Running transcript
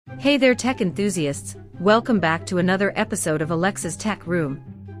Hey there tech enthusiasts, welcome back to another episode of Alexa's Tech Room.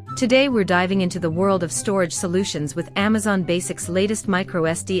 Today we're diving into the world of storage solutions with Amazon Basic's latest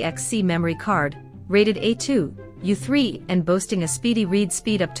microSDXC memory card, rated A2, U3 and boasting a speedy read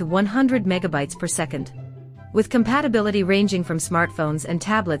speed up to 100 megabytes per second. With compatibility ranging from smartphones and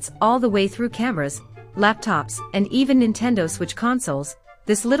tablets all the way through cameras, laptops, and even Nintendo Switch consoles,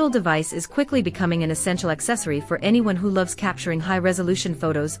 this little device is quickly becoming an essential accessory for anyone who loves capturing high-resolution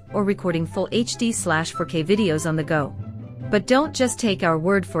photos or recording full HD/4K videos on the go. But don't just take our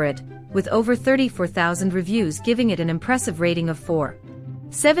word for it, with over 34,000 reviews giving it an impressive rating of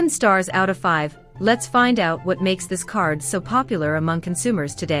 4.7 stars out of 5, let's find out what makes this card so popular among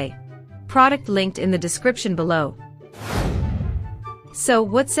consumers today. Product linked in the description below. So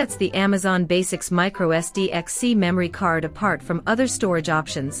what sets the Amazon Basics microSDXC memory card apart from other storage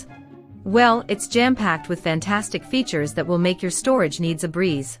options? Well, it's jam-packed with fantastic features that will make your storage needs a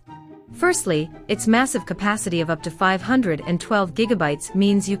breeze. Firstly, its massive capacity of up to 512 gigabytes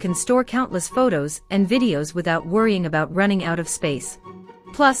means you can store countless photos and videos without worrying about running out of space.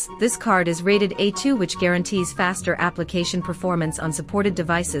 Plus, this card is rated A2, which guarantees faster application performance on supported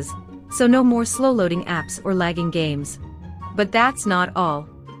devices, so no more slow-loading apps or lagging games. But that's not all.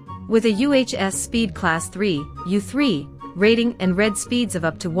 With a UHS Speed Class 3, U3, rating and read speeds of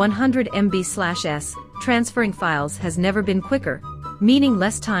up to 100 MB/s, transferring files has never been quicker, meaning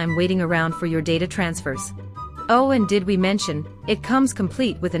less time waiting around for your data transfers. Oh, and did we mention, it comes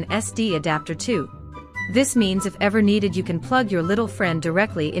complete with an SD adapter too. This means if ever needed you can plug your little friend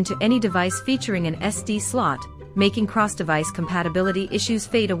directly into any device featuring an SD slot, making cross-device compatibility issues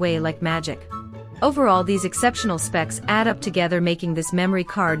fade away like magic. Overall, these exceptional specs add up together, making this memory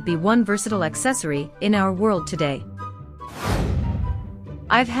card be one versatile accessory in our world today.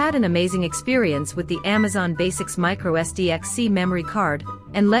 I've had an amazing experience with the Amazon Basics microSDXC memory card,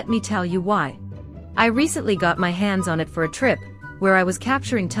 and let me tell you why. I recently got my hands on it for a trip, where I was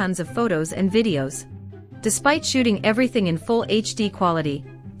capturing tons of photos and videos. Despite shooting everything in full HD quality,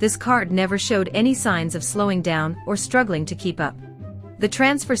 this card never showed any signs of slowing down or struggling to keep up. The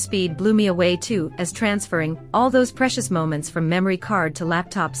transfer speed blew me away too, as transferring all those precious moments from memory card to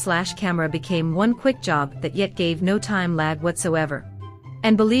laptop/camera became one quick job that yet gave no time lag whatsoever.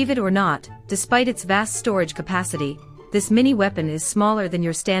 And believe it or not, despite its vast storage capacity, this mini weapon is smaller than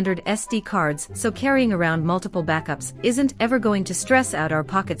your standard SD cards, so carrying around multiple backups isn't ever going to stress out our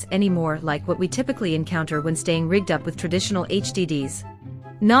pockets anymore like what we typically encounter when staying rigged up with traditional HDDs.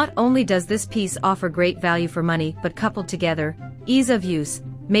 Not only does this piece offer great value for money, but coupled together, ease of use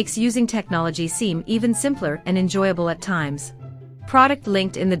makes using technology seem even simpler and enjoyable at times. Product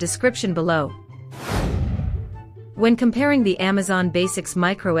linked in the description below. When comparing the Amazon Basics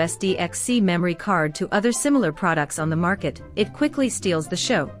microSDXC memory card to other similar products on the market, it quickly steals the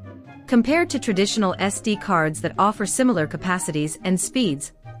show. Compared to traditional SD cards that offer similar capacities and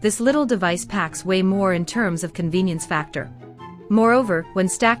speeds, this little device packs way more in terms of convenience factor. Moreover, when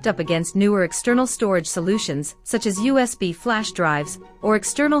stacked up against newer external storage solutions, such as USB flash drives or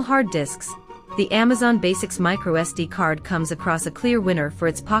external hard disks, the Amazon Basics microSD card comes across a clear winner for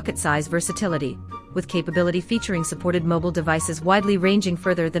its pocket-size versatility, with capability featuring supported mobile devices widely ranging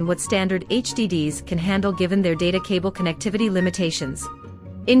further than what standard HDDs can handle given their data cable connectivity limitations.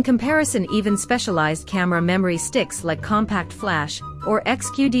 In comparison, even specialized camera memory sticks like Compact Flash or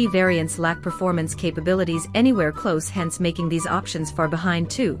XQD variants lack performance capabilities anywhere close, hence making these options far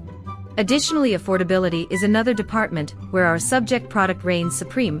behind too. Additionally, affordability is another department where our subject product reigns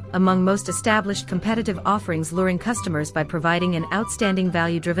supreme among most established competitive offerings, luring customers by providing an outstanding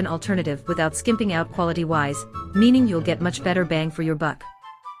value-driven alternative without skimping out quality-wise, meaning you'll get much better bang for your buck.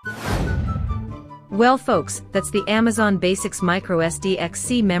 Well folks, that's the Amazon Basics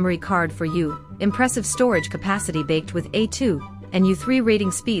microSDXC memory card for you. Impressive storage capacity baked with A2 and U3 rating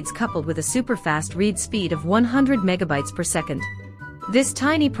speeds coupled with a super fast read speed of 100 megabytes per second. This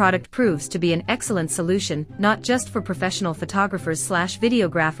tiny product proves to be an excellent solution not just for professional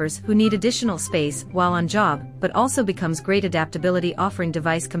photographers/videographers who need additional space while on job, but also becomes great adaptability, offering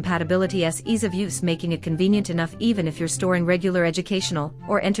device compatibility as ease of use, making it convenient enough even if you're storing regular educational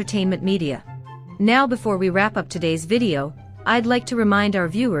or entertainment media. Now, before we wrap up today's video, I'd like to remind our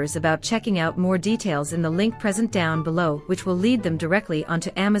viewers about checking out more details in the link present down below, which will lead them directly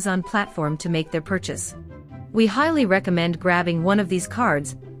onto Amazon platform to make their purchase. We highly recommend grabbing one of these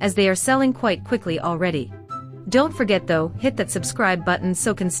cards, as they are selling quite quickly already. Don't forget though, hit that subscribe button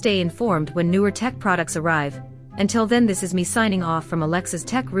so can stay informed when newer tech products arrive. Until then, this is me signing off from Alexa's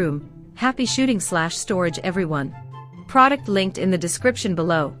Tech Room. Happy shooting/storage everyone. Product linked in the description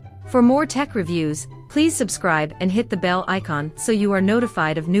below. For more tech reviews, Please subscribe and hit the bell icon so you are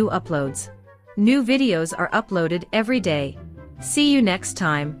notified of new uploads. New videos are uploaded every day. See you next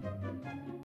time.